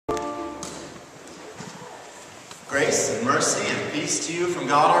Grace and mercy and peace to you from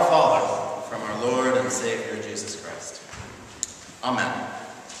God our Father, from our Lord and Savior Jesus Christ. Amen.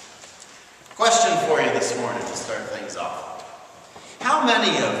 Question for you this morning to start things off. How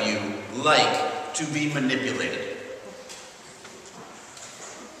many of you like to be manipulated?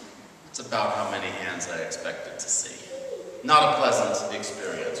 It's about how many hands I expected to see. Not a pleasant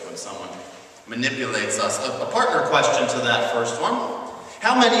experience when someone manipulates us. A partner question to that first one.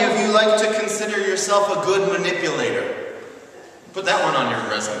 How many of you like to consider yourself a good manipulator? Put that one on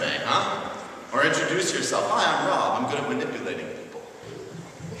your resume, huh? Or introduce yourself. Hi, I'm Rob. I'm good at manipulating people.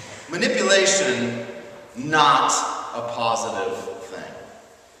 Manipulation, not a positive thing.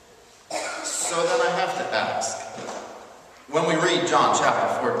 So then I have to ask, when we read John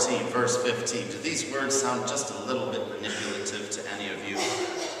chapter 14, verse 15, do these words sound just a little bit manipulative to any of you?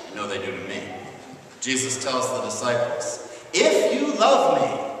 I know they do to me. Jesus tells the disciples, if you love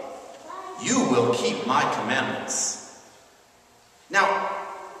me, you will keep my commandments. Now,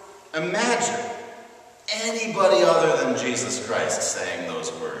 imagine anybody other than Jesus Christ saying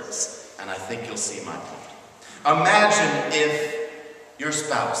those words, and I think you'll see my point. Imagine if your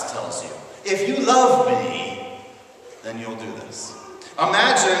spouse tells you, if you love me, then you'll do this.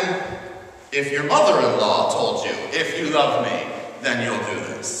 Imagine if your mother-in-law told you, if you love me, then you'll do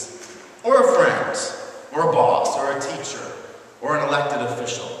this. Or a friend, or a boss, or a teacher, or an elected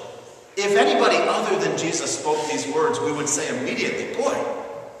official. If anybody other than Jesus spoke these words, we would say immediately, boy,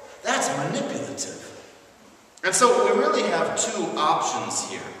 that's manipulative. And so we really have two options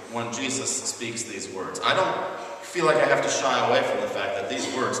here when Jesus speaks these words. I don't feel like I have to shy away from the fact that these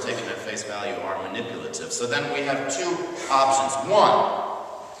words, taken at face value, are manipulative. So then we have two options. One,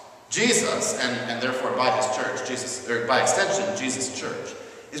 Jesus, and therefore by his church, Jesus, or by extension, Jesus' church,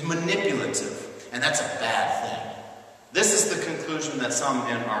 is manipulative, and that's a bad thing. This is the conclusion that some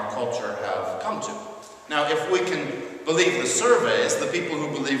in our culture have come to. Now, if we can believe the surveys, the people who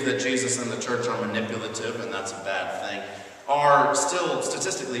believe that Jesus and the church are manipulative, and that's a bad thing, are still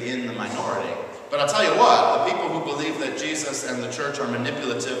statistically in the minority. But I'll tell you what, the people who believe that Jesus and the church are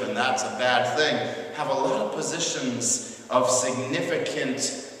manipulative and that's a bad thing have a lot of positions of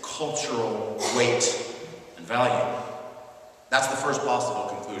significant cultural weight and value. That's the first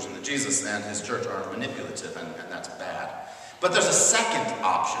possible conclusion, that Jesus and his church are manipulative, and that's bad. But there's a second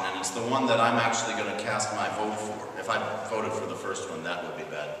option, and it's the one that I'm actually going to cast my vote for. If I voted for the first one, that would be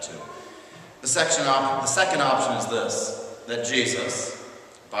bad too. The second option is this, that Jesus,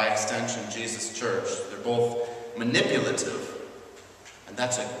 by extension, Jesus' church, they're both manipulative, and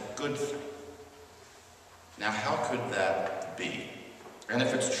that's a good thing. Now, how could that be? And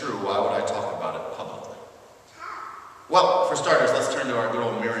if it's true, why would I talk about it publicly? Well, for starters, let's turn to our good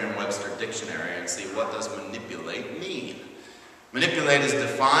old Merriam-Webster dictionary and see what does manipulate mean. Manipulate is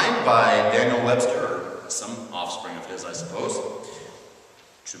defined by Daniel Webster, or some offspring of his, I suppose,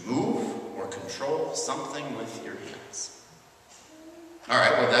 to move or control something with your hands. All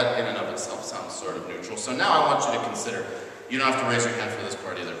right, well, that in and of itself sounds sort of neutral. So now I want you to consider, you don't have to raise your hand for this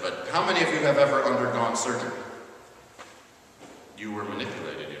part either, but how many of you have ever undergone surgery? You were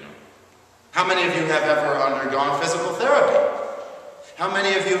manipulated, you know. How many of you have ever undergone physical therapy? How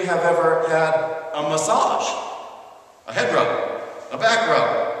many of you have ever had a massage? A head rub, a back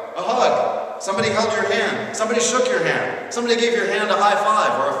rub, a hug. Somebody held your hand, somebody shook your hand, somebody gave your hand a high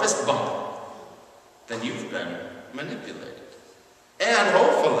five or a fist bump. Then you've been manipulated. And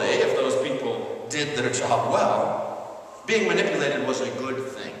hopefully, if those people did their job well, being manipulated was a good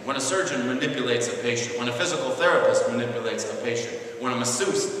thing. When a surgeon manipulates a patient, when a physical therapist manipulates a patient, when a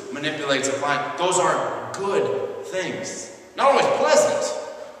masseuse manipulates a client, those are good things. Not always pleasant,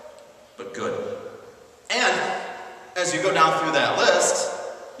 but good. And as you go down through that list,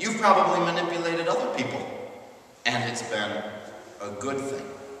 you've probably manipulated other people, and it's been a good thing.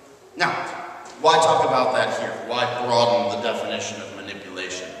 Now, why talk about that here? Why broaden the definition of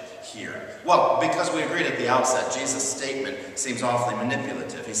manipulation here? Well, because we agreed at the outset, Jesus' statement seems awfully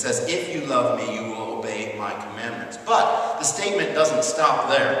manipulative. He says, if you love me, you will obey my commandments. But the statement doesn't stop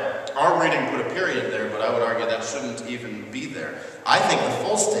there. Our reading put a period there, but I would argue that shouldn't even be there. I think the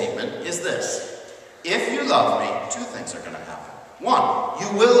full statement is this. If you love me, two things are going to happen. One,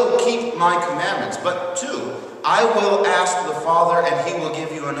 you will keep my commandments. But two, I will ask the Father, and he will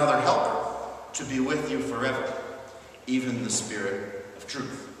give you another helper to be with you forever, even the Spirit of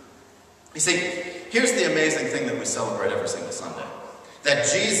truth. You see, here's the amazing thing that we celebrate every single Sunday. That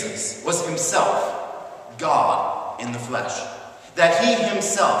Jesus was himself God in the flesh. That he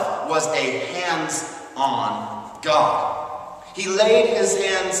himself was a hands-on God. He laid his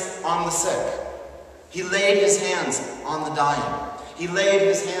hands on the sick. He laid his hands on the dying. He laid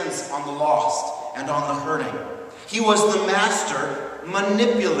his hands on the lost and on the hurting. He was the master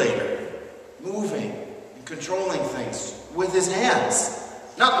manipulator, moving and controlling things with his hands.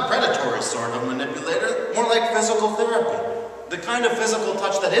 Not the predatory sort of manipulator, more like physical therapy. The kind of physical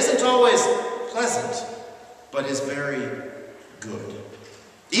touch that isn't always pleasant, but is very good.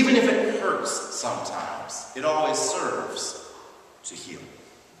 Even if it hurts sometimes, it always serves to heal.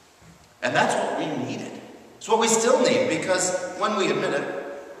 And that's what we needed. It's what we still need, because when we admit it,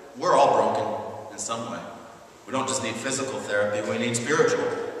 we're all broken in some way. We don't just need physical therapy, we need spiritual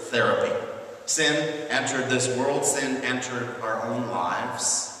therapy. Sin entered this world, sin entered our own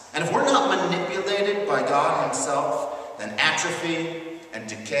lives. And if we're not manipulated by God himself, then atrophy and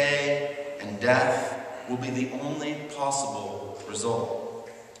decay and death will be the only possible result.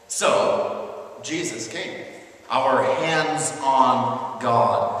 So, Jesus came, our hands-on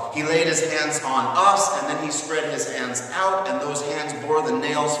God. He laid his hands on us, and then he spread his hands out, and those hands bore the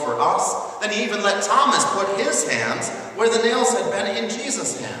nails for us. Then he even let Thomas put his hands where the nails had been in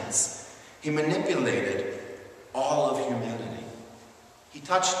Jesus' hands. He manipulated all of humanity. He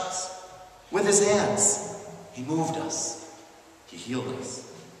touched us with his hands. He moved us. He healed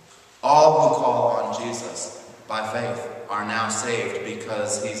us. All who call on Jesus by faith are now saved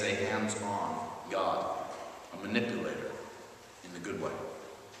because he's a hands-on God, a manipulator in the good way.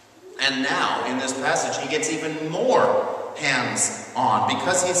 And now, in this passage, he gets even more hands-on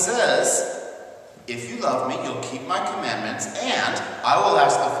because he says, if you love me, you'll keep my commandments, and I will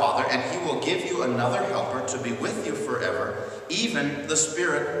ask the Father, and he will give you another helper to be with you forever, even the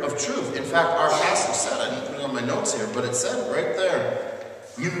Spirit of truth. In fact, our passage said, I didn't put it on my notes here, but it said right there,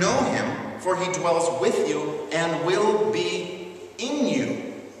 you know him, for he dwells with you and will be in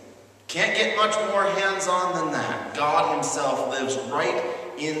you. Can't get much more hands-on than that. God himself lives right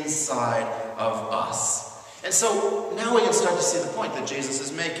inside of us. And so now we can start to see the point that Jesus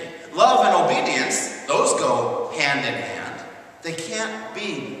is making. Love and obedience, those go hand in hand. They can't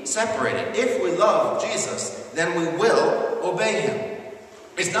be separated. If we love Jesus, then we will obey him.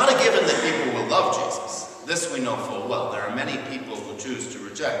 It's not a given that people will love Jesus. This we know full well. There are many people who choose to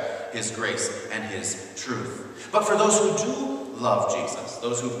reject his grace and his truth. But for those who do love Jesus,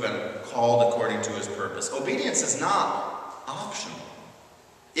 those who've been called according to his purpose, obedience is not optional.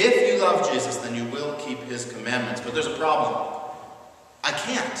 If you love Jesus, then you will keep his commandments. But there's a problem. I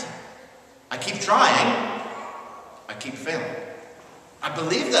can't. I keep trying. I keep failing. I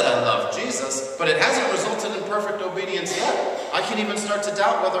believe that I love Jesus, but it hasn't resulted in perfect obedience yet. I can even start to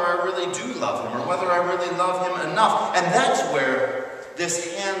doubt whether I really do love him or whether I really love him enough. And that's where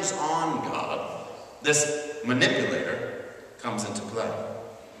this hands-on God, this manipulator, comes into play.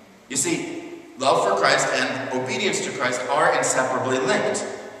 You see, love for Christ and obedience to Christ are inseparably linked.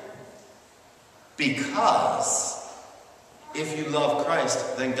 Because if you love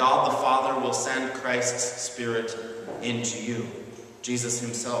Christ, then God the Father will send Christ's Spirit into you. Jesus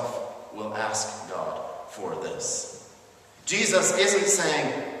himself will ask God for this. Jesus isn't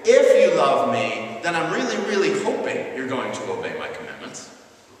saying, if you love me, then I'm really, really hoping you're going to obey my commandments.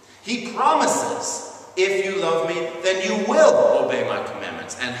 He promises, if you love me, then you will obey my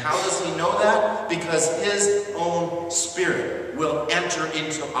commandments. And how does he know that? Because his own Spirit will enter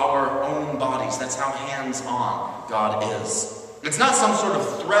into our own bodies. That's how hands-on God is. It's not some sort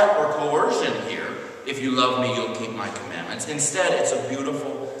of threat or coercion here. If you love me, you'll keep my commandments. Instead, it's a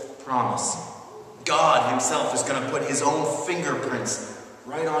beautiful promise. God himself is going to put his own fingerprints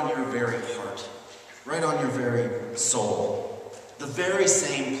right on your very heart, right on your very soul. The very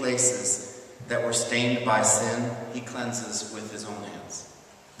same places that were stained by sin, he cleanses with his own hands.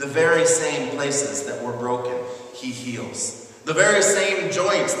 The very same places that were broken, he heals. The very same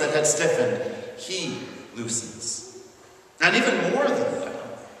joints that had stiffened, he loosens. And even more than that,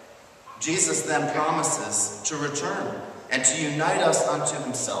 Jesus then promises to return and to unite us unto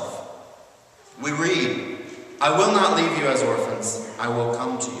himself. We read, I will not leave you as orphans, I will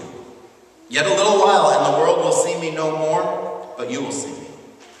come to you. Yet a little while, and the world will see me no more, but you will see me.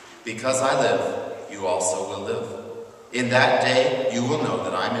 Because I live, you also will live. In that day, you will know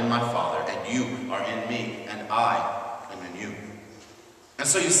that I'm in my Father, and you are in me, and I am in you. And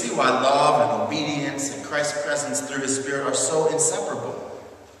so you see why love and obedience and Christ's presence through his Spirit are so inseparable.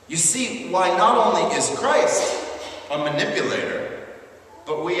 You see why not only is Christ a manipulator,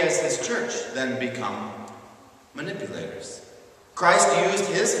 but we as his church then become manipulators. Christ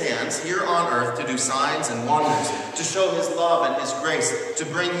used his hands here on earth to do signs and wonders, to show his love and his grace, to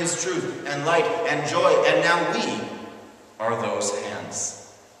bring his truth and light and joy. And now we are those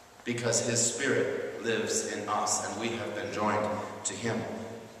hands, because his Spirit lives in us and we have been joined to him.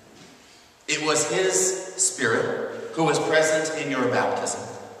 It was his Spirit who was present in your baptism.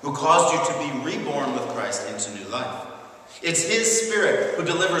 who caused you to be reborn with Christ into new life. It's His Spirit who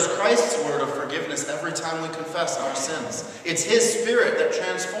delivers Christ's word of forgiveness every time we confess our sins. It's His Spirit that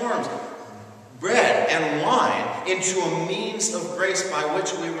transforms bread and wine into a means of grace by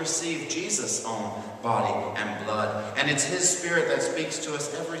which we receive Jesus' own body and blood. And it's His Spirit that speaks to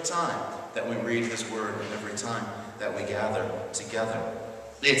us every time that we read His word and every time that we gather together.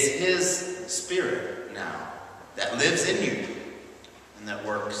 It's His Spirit now that lives in you and that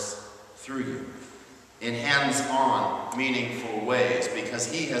works through you in hands-on, meaningful ways.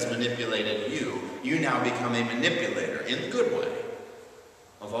 Because He has manipulated you, you now become a manipulator in the good way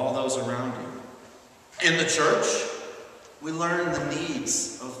of all those around you. In the church, we learn the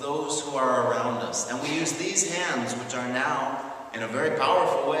needs of those who are around us, and we use these hands, which are now, in a very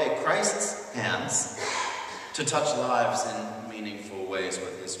powerful way, Christ's hands, to touch lives in meaningful ways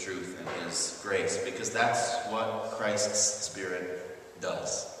with His truth and His grace, because that's what Christ's Spirit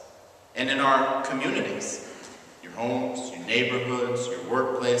does. And in our communities, your homes, your neighborhoods, your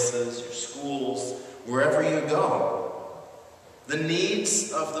workplaces, your schools, wherever you go, the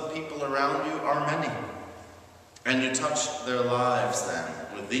needs of the people around you are many. And you touch their lives then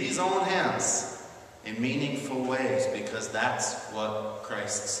with these own hands in meaningful ways, because that's what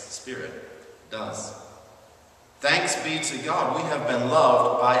Christ's Spirit does. Thanks be to God, we have been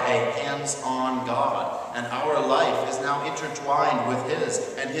loved by a hands-on God, and our life is now intertwined with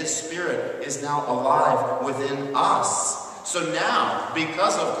His, and His Spirit is now alive within us. So now,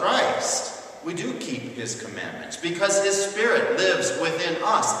 because of Christ, we do keep His commandments, because His Spirit lives within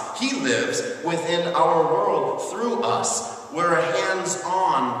us. He lives within our world through us. We're a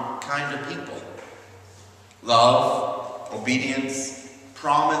hands-on kind of people. Love, obedience,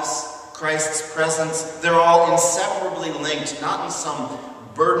 promise, Christ's presence, they're all inseparably linked, not in some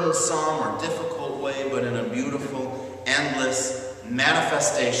burdensome or difficult way, but in a beautiful, endless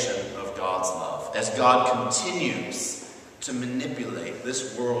manifestation of God's love, as God continues to manipulate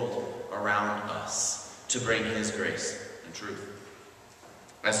this world around us to bring His grace and truth.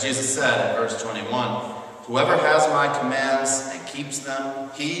 As Jesus said in verse 21, whoever has my commands and keeps them,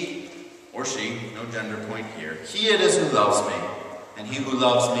 he or she, no gender point here, he it is who loves me. And he who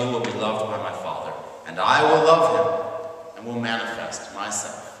loves me will be loved by my Father, and I will love him and will manifest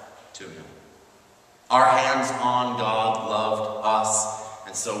myself to him. Our hands-on God loved us,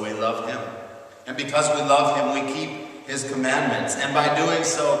 and so we love Him. And because we love Him, we keep His commandments. And by doing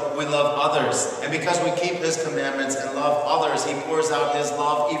so, we love others. And because we keep His commandments and love others, He pours out His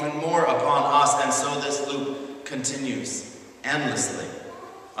love even more upon us. And so this loop continues endlessly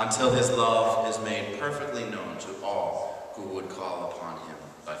until His love is made perfectly known to all who would call upon Him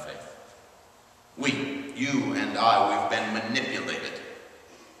by faith. We, you and I, we've been manipulated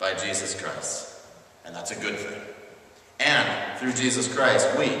by Jesus Christ. And that's a good thing. And through Jesus Christ,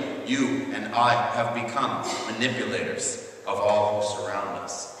 we, you and I, have become manipulators of all who surround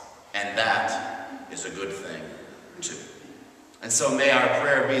us. And that is a good thing too. And so may our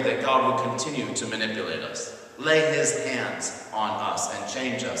prayer be that God will continue to manipulate us, lay His hands on us and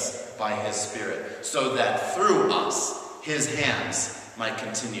change us by His Spirit, so that through us, His hands might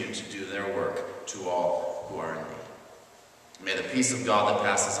continue to do their work to all who are in need. May the peace of God that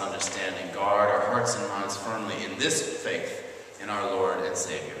passes understanding guard our hearts and minds firmly in this faith in our Lord and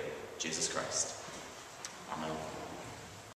Savior, Jesus Christ. Amen.